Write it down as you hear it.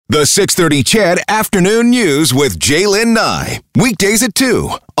The 6:30 Chad Afternoon News with Jaylen Nye. Weekdays at 2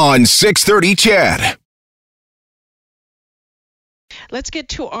 on 6:30 Chad. Let's get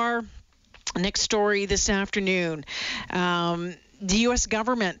to our next story this afternoon. The U.S.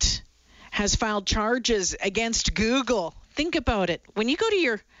 government has filed charges against Google. Think about it. When you go to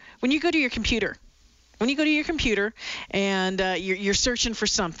your computer, and you're searching for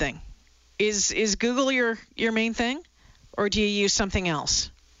something, is Google your main thing, or do you use something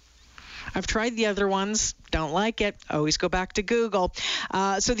else? I've tried the other ones. Don't like it. Always go back to Google.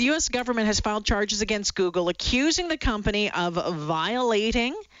 So the U.S. government has filed charges against Google, accusing the company of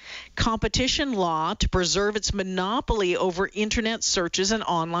violating competition law to preserve its monopoly over internet searches and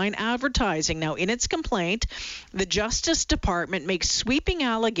online advertising. Now, in its complaint, the Justice Department makes sweeping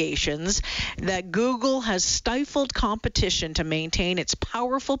allegations that Google has stifled competition to maintain its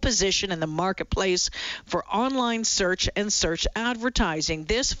powerful position in the marketplace for online search and search advertising.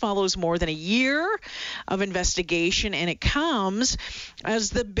 This follows more than a year of investigation, and it comes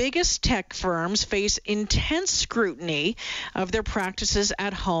as the biggest tech firms face intense scrutiny of their practices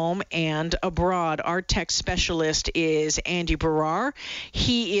at home and abroad. Our tech specialist is Andy Baryer.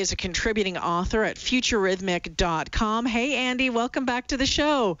 He is a contributing author at Futurithmic.com. Hey, Andy, welcome back to the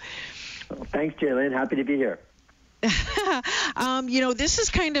show. Thanks, Jaylen. Happy to be here. This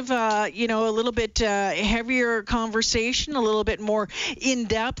is kind of a little bit heavier conversation, a little bit more in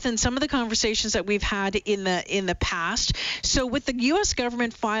depth than some of the conversations that we've had in the past. So with the U.S.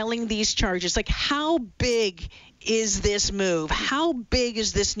 government filing these charges, like, how big is this move? How big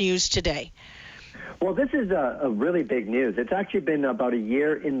is this news today? Well, this is a really big news. It's actually been about a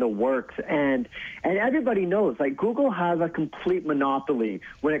year in the works, and everybody knows, like, Google has a complete monopoly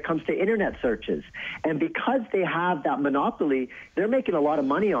when it comes to internet searches. And because they have that monopoly, they're making a lot of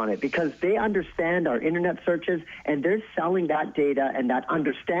money on it because they understand our internet searches, and they're selling that data and that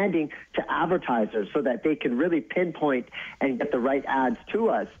understanding to advertisers so that they can really pinpoint and get the right ads to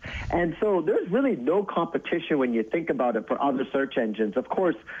us. And so there's really no competition when you think about it for other search engines. Of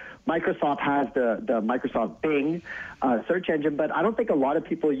course, Microsoft has the Microsoft Bing search engine, but I don't think a lot of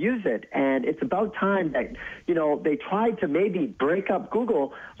people use it. And it's about time that, they tried to maybe break up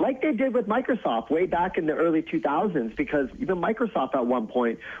Google like they did with Microsoft way back in the early 2000s, because even Microsoft at one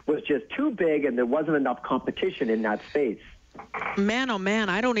point was just too big and there wasn't enough competition in that space. Man, oh man,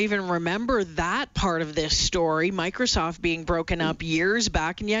 I don't even remember that part of this story, Microsoft being broken up years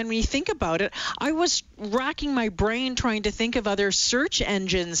back. And yet, when you think about it, I was racking my brain trying to think of other search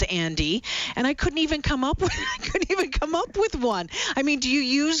engines, Andy, and I couldn't even come up with one. I mean, do you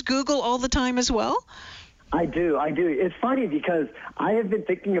use Google all the time as well? I do. It's funny because I have been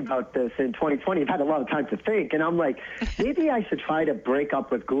thinking about this in 2020. I've had a lot of time to think, and I'm like, maybe I should try to break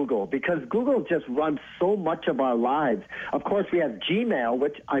up with Google, because Google just runs so much of our lives. Of course, we have Gmail,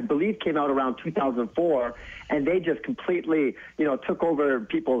 which I believe came out around 2004, and they just completely, took over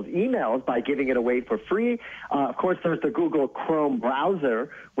people's emails by giving it away for free. Of course, there's the Google Chrome browser,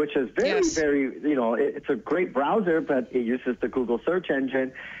 which is very, it's a great browser, but it uses the Google search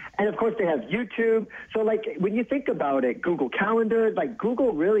engine. And, of course, they have YouTube. So, like, when you think about it, Google Calendar, like,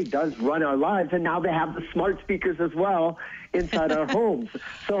 Google really does run our lives. And now they have the smart speakers as well inside our homes.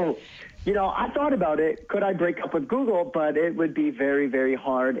 So, I thought about it. Could I break up with Google? But it would be very, very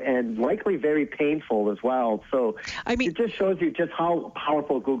hard and likely very painful as well. So it just shows you just how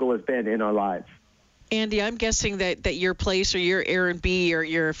powerful Google has been in our lives. Andy, I'm guessing that your place or your Airbnb or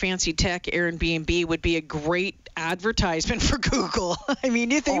your fancy tech Airbnb would be a great advertisement for Google. I mean,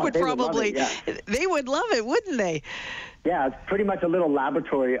 they would probably love it, they would love it, wouldn't they? Yeah, it's pretty much a little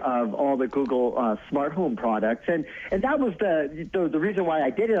laboratory of all the Google smart home products. And that was the reason why I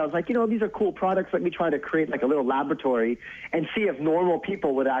did it. I was like, these are cool products. Let me try to create like a little laboratory and see if normal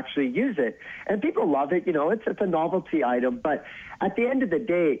people would actually use it. And people love it. It's a novelty item. But at the end of the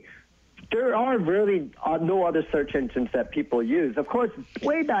day, there are really no other search engines that people use. Of course,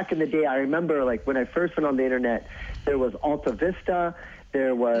 way back in the day, I remember, like, when I first went on the internet, there was Alta Vista,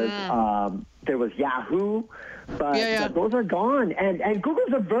 there was Yahoo, but those are gone. And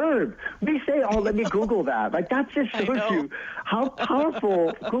Google's a verb. We say, let me Google that. Like, that just shows you how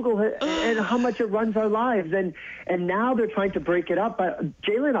powerful Google is and how much it runs our lives. And now they're trying to break it up. But,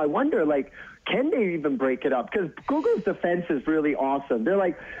 Jaylen, I wonder, like, can they even break it up? Because Google's defense is really awesome. They're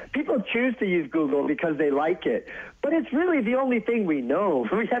like, people choose to use Google because they like it. But it's really the only thing we know.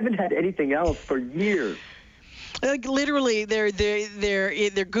 We haven't had anything else for years. Like, literally, their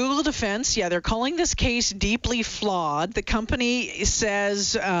Google defense, they're calling this case deeply flawed. The company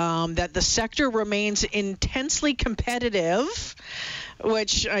says that the sector remains intensely competitive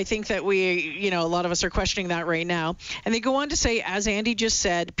which I think that a lot of us are questioning that right now. And they go on to say, as Andy just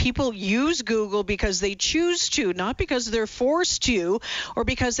said, people use Google because they choose to, not because they're forced to or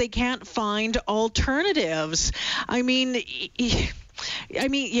because they can't find alternatives. I mean,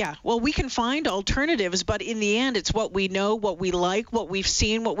 yeah, well, we can find alternatives, but in the end, it's what we know, what we like, what we've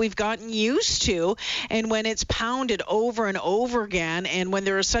seen, what we've gotten used to. And when it's pounded over and over again, and when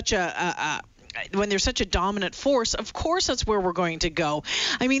there is such when there's such a dominant force, of course that's where we're going to go.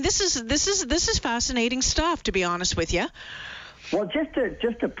 I mean, this is fascinating stuff, to be honest with you. Well, just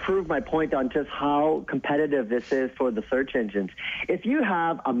to prove my point on just how competitive this is for the search engines, if you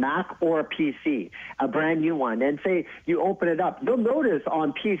have a Mac or a PC, a brand new one, and say you open it up, you'll notice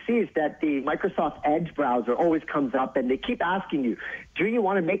on PCs that the Microsoft Edge browser always comes up, and they keep asking you, do you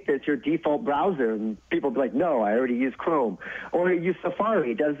want to make this your default browser? And people will be like, no, I already use Chrome. Or use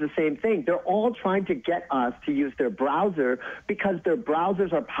Safari, does the same thing. They're all trying to get us to use their browser because their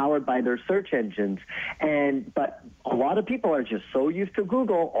browsers are powered by their search engines. But a lot of people are just so used to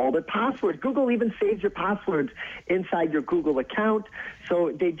Google, all their passwords. Google even saves your passwords inside your Google account.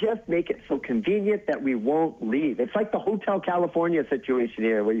 So they just make it so convenient that we won't leave. It's like the Hotel California situation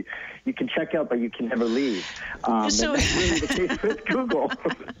here, where you can check out, but you can never leave. So and that's really the case with Google.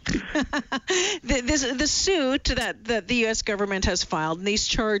 The suit that the U.S. government has filed, and these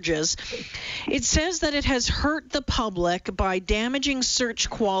charges, it says that it has hurt the public by damaging search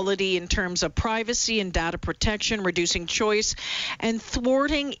quality in terms of privacy and data protection, reducing choice, and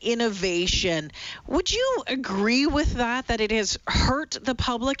thwarting innovation. Would you agree with that it has hurt the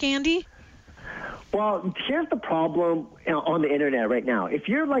public, Andy? Well, here's the problem on the internet right now. If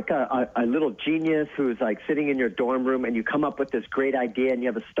you're like a little genius who's like sitting in your dorm room and you come up with this great idea and you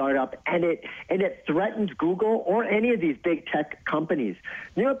have a startup and it threatens Google or any of these big tech companies,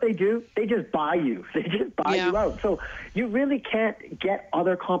 you know what they do? They just buy you. They just buy you out. So you really can't get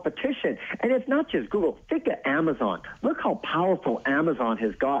other competition. And it's not just Google. Think of Amazon. Look how powerful Amazon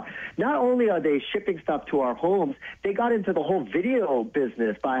has got. Not only are they shipping stuff to our homes, they got into the whole video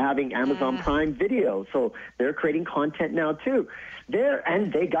business by having Amazon Prime Video. So they're creating content now too.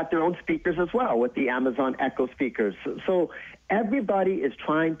 And they got their own speakers as well with the Amazon Echo speakers. So everybody is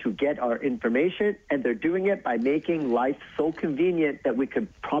trying to get our information, and they're doing it by making life so convenient that we could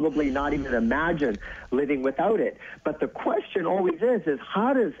probably not even imagine living without it. But the question always is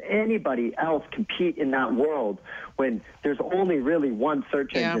how does anybody else compete in that world when there's only really one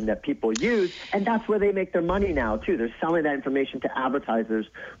search engine that people use, and that's where they make their money now too. They're selling that information to advertisers,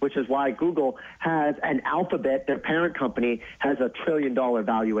 which is why Google has an Alphabet, their parent company, has $1 trillion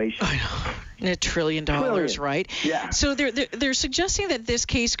valuation. I know. $1 trillion, right? Yeah. So they're suggesting that this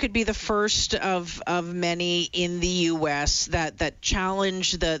case could be the first of many in the U.S. that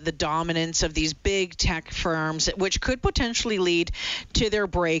challenge the dominance of these big tech firms, which could potentially lead to their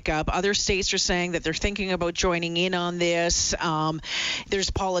breakup. Other states are saying that they're thinking about joining in on this.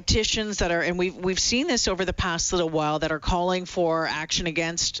 There's politicians that are, and we've seen this over the past little while, that are calling for action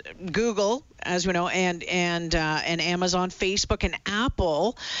against Google, as we know, and Amazon, Facebook, and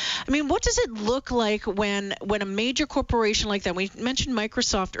Apple. I mean, what does it look like when a major corporation like that, we mentioned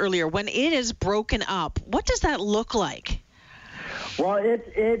Microsoft earlier, when it is broken up? What does that look like? Well,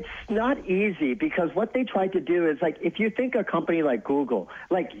 it's not easy, because what they tried to do is, like, if you think a company like Google,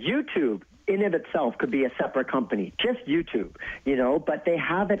 like YouTube, in of itself could be a separate company, just YouTube, but they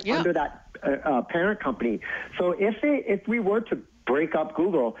have it under that parent company. So if we were to break up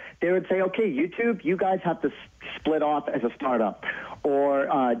Google, they would say, okay, YouTube, you guys have to split off as a startup. Or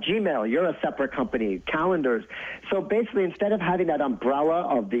Gmail, you're a separate company. Calendars. So basically, instead of having that umbrella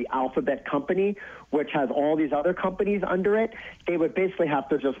of the Alphabet company, which has all these other companies under it, they would basically have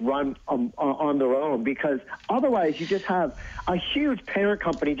to just run on their own, because otherwise you just have a huge parent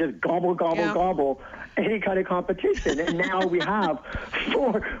company just gobble any kind of competition. And now we have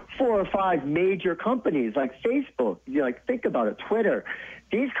four or five major companies like Facebook. Think about it, Twitter.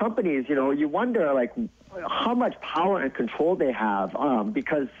 These companies, you wonder, like, how much power and control they have,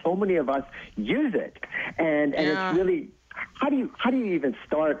 because so many of us use it. And it's really, how do you even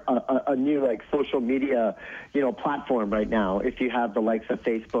start a new, like, social media, platform right now if you have the likes of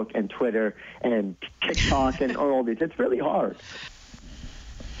Facebook and Twitter and TikTok and all these? It's really hard.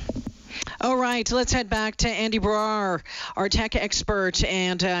 All right, let's head back to Andy Baryer, our tech expert,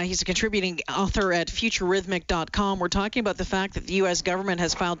 and he's a contributing author at Futurithmic.com. We're talking about the fact that the U.S. government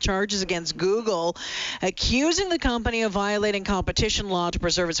has filed charges against Google, accusing the company of violating competition law to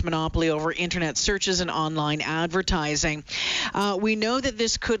preserve its monopoly over internet searches and online advertising. We know that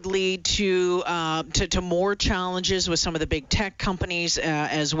this could lead to more challenges with some of the big tech companies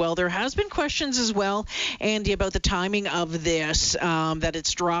as well. There has been questions as well, Andy, about the timing of this, that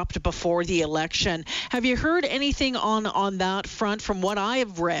it's dropped before the election. Have you heard anything on that front? From what I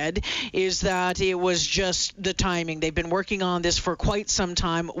have read is that it was just the timing. They've been working on this for quite some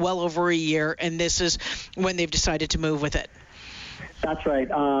time, well over a year, and this is when they've decided to move with it. That's right.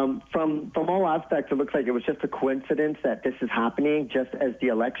 From all aspects, it looks like it was just a coincidence that this is happening just as the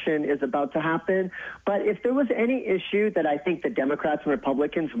election is about to happen. But if there was any issue that I think the Democrats and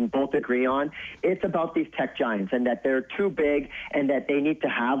Republicans would both agree on, it's about these tech giants and that they're too big and that they need to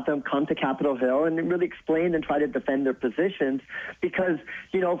have them come to Capitol Hill and really explain and try to defend their positions. Because,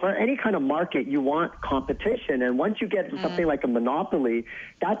 for any kind of market, you want competition. And once you get something like a monopoly,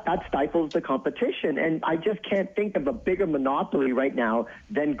 that stifles the competition. And I just can't think of a bigger monopoly right now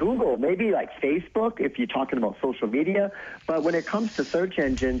than Google. Maybe like Facebook if you're talking about social media, but when it comes to search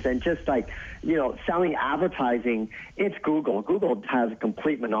engines and just selling advertising, it's Google. Google has a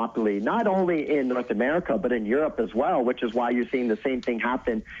complete monopoly, not only in North America but in Europe as well, which is why you're seeing the same thing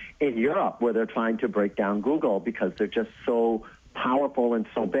happen in Europe where they're trying to break down Google because they're just so powerful and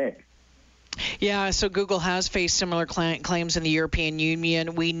so big. Yeah, so Google has faced similar claims in the European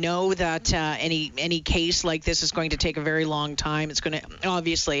Union. We know that any case like this is going to take a very long time. It's going to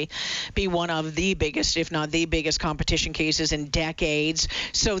obviously be one of the biggest, if not the biggest, competition cases in decades.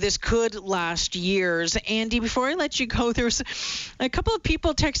 So this could last years. Andy, before I let you go, there's a couple of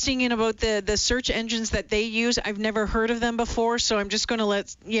people texting in about the search engines that they use. I've never heard of them before, so I'm just going to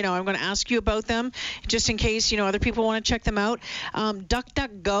I'm going to ask you about them just in case other people want to check them out.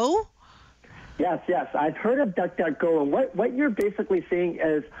 DuckDuckGo. Yes. I've heard of DuckDuckGo, and what you're basically seeing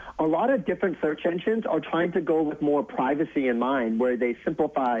is a lot of different search engines are trying to go with more privacy in mind, where they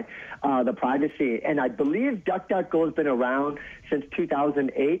simplify the privacy. And I believe DuckDuckGo has been around since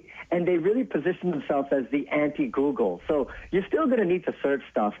 2008, and they really position themselves as the anti-Google. So you're still going to need to search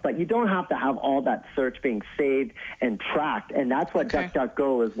stuff, but you don't have to have all that search being saved and tracked. And that's what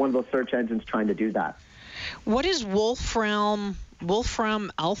DuckDuckGo is, one of those search engines trying to do that. What is Wolfram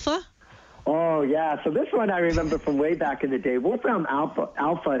Alpha? Oh, yeah. So this one I remember from way back in the day. Wolfram Alpha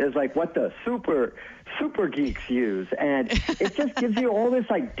is like what the super geeks use. And it just gives you all this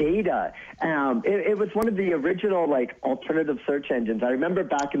data. It was one of the original alternative search engines. I remember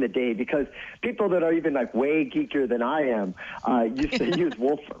back in the day because people that are even way geekier than I am used to use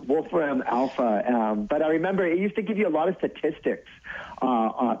Wolfram Alpha. But I remember it used to give you a lot of statistics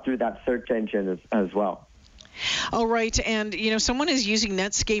through that search engine as well. All right, and someone is using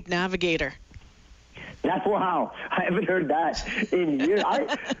Netscape Navigator. Wow, I haven't heard that in years.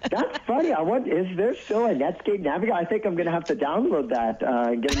 That's funny. Is there still a Netscape Navigator? I think I'm going to have to download that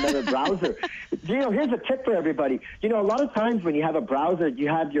and get another browser. Here's a tip for everybody. A lot of times when you have a browser, you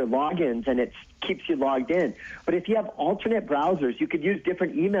have your logins and it keeps you logged in. But if you have alternate browsers, you could use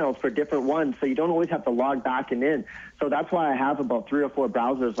different emails for different ones, so you don't always have to log back and in. So that's why I have about 3 or 4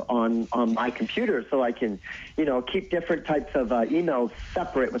 browsers on my computer, so I can, keep different types of emails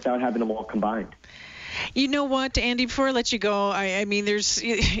separate without having them all combined. You know what, Andy, before I let you go, I mean, there's,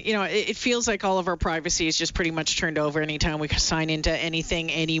 it feels like all of our privacy is just pretty much turned over anytime we sign into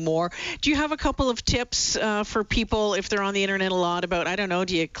anything anymore. Do you have a couple of tips for people if they're on the internet a lot about, I don't know,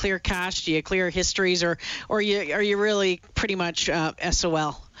 do you clear cache, do you clear histories, or are you really pretty much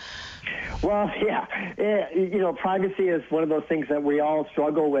SOL? Well, yeah, privacy is one of those things that we all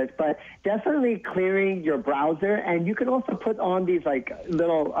struggle with, but definitely clearing your browser. And you can also put on these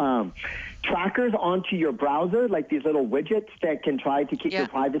little trackers onto your browser, like these little widgets that can try to keep your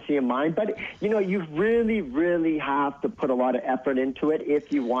privacy in mind. But, you really, really have to put a lot of effort into it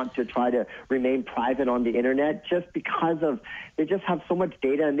if you want to try to remain private on the internet, just because they just have so much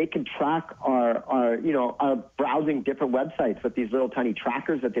data, and they can track our browsing different websites with these little tiny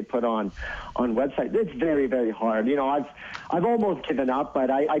trackers that they put on websites. It's very, very hard. I've almost given up,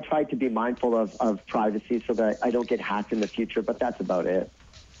 but I try to be mindful of privacy so that I don't get hacked in the future, but that's about it.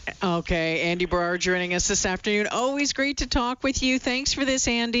 Okay, Andy Baryer joining us this afternoon. Always great to talk with you. Thanks for this,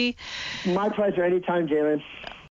 Andy. My pleasure. Anytime, Jalen.